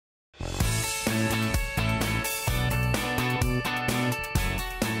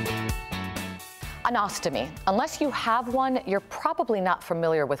An ostomy. Unless you have one, you're probably not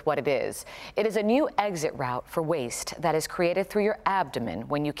familiar with what it is. It is a new exit route for waste that is created through your abdomen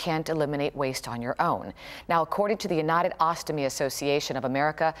when you can't eliminate waste on your own. Now, according to the United Ostomy Association of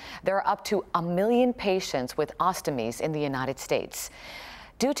America, there are up to 1 million patients with ostomies in the United States.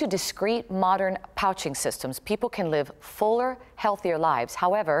 Due to discreet modern pouching systems, people can live fuller, healthier lives.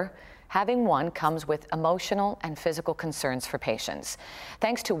 However, having one comes with emotional and physical concerns for patients.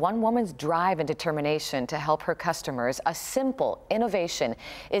 Thanks to one woman's drive and determination to help her customers, a simple innovation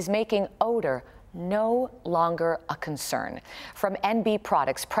is making odor no longer a concern. From NB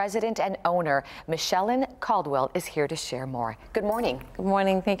Products, president and owner Michelyn Caldwell is here to share more. Good morning. Good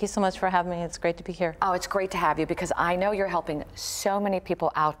morning. Thank you so much for having me. It's great to be here. Oh, it's great to have you because I know you're helping so many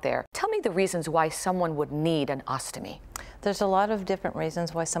people out there. Tell me the reasons why someone would need an ostomy. There's a lot of different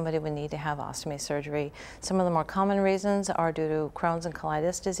reasons why somebody would need to have ostomy surgery. Some of the more common reasons are due to Crohn's and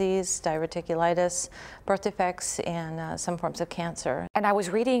colitis disease, diverticulitis, birth defects, and some forms of cancer. And I was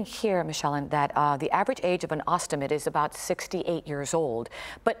reading here, Michelyn, that the average age of an ostomate is about 68 years old.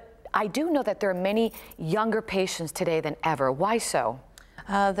 But I do know that there are many younger patients today than ever. Why so?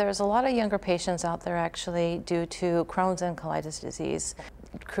 There's a lot of younger patients out there actually due to Crohn's and colitis disease.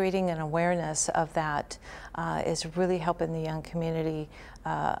 Creating an awareness of that is really helping the young community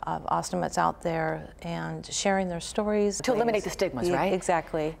of ostomates out there and sharing their stories. To eliminate the stigmas, right?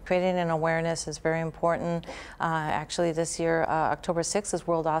 Exactly. Creating an awareness is very important. Actually, this year, October 6th is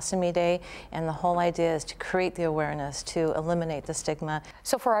World Ostomy Day, and the whole idea is to create the awareness to eliminate the stigma.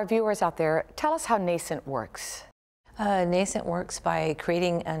 So for our viewers out there, tell us how Nascent works. Nascent works by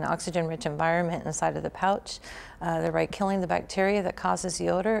creating an oxygen-rich environment inside of the pouch, thereby killing the bacteria that causes the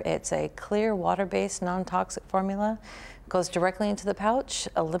odor. It's a clear, water-based, non-toxic formula. Goes directly into the pouch,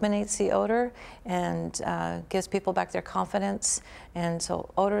 eliminates the odor, and gives people back their confidence. And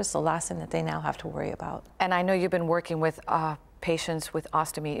so odor is the last thing that they now have to worry about. And I know you've been working with patients with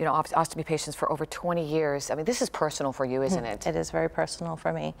ostomy, ostomy patients for over 20 years. I mean, this is personal for you, isn't it? It is very personal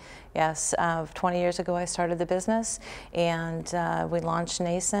for me, yes. 20 years ago, I started the business, and we launched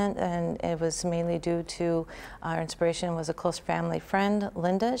Nascent, and it was mainly due to our inspiration was a close family friend,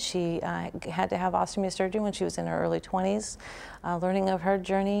 Linda. She had to have ostomy surgery when she was in her early 20s. Learning of her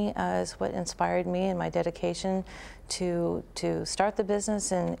journey is what inspired me and my dedication to start the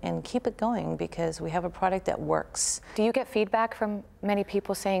business and keep it going, because we have a product that works. Do you get feedback from many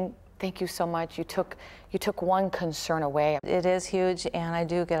people saying, thank you so much, you took one concern away? It is huge, and I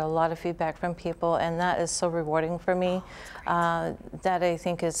do get a lot of feedback from people, and that is so rewarding for me. That I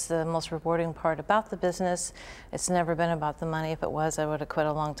think is the most rewarding part about the business. It's never been about the money. If it was, I would have quit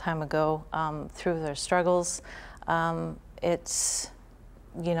a long time ago through their struggles. It's,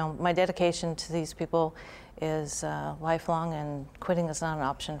 my dedication to these people is lifelong, and quitting is not an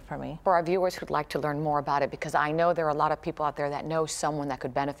option for me. For our viewers who'd like to learn more about it, because I know there are a lot of people out there that know someone that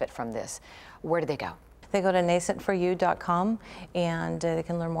could benefit from this, where do they go? They go to nascentforyou.com, and they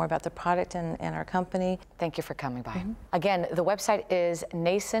can learn more about the product and our company. Thank you for coming by. Again, the website is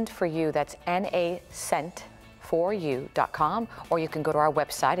Nascent for You. That's NACENTforyou.com, or you can go to our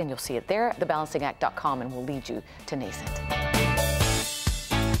website and you'll see it there, thebalancingact.com, and we'll lead you to Nascent.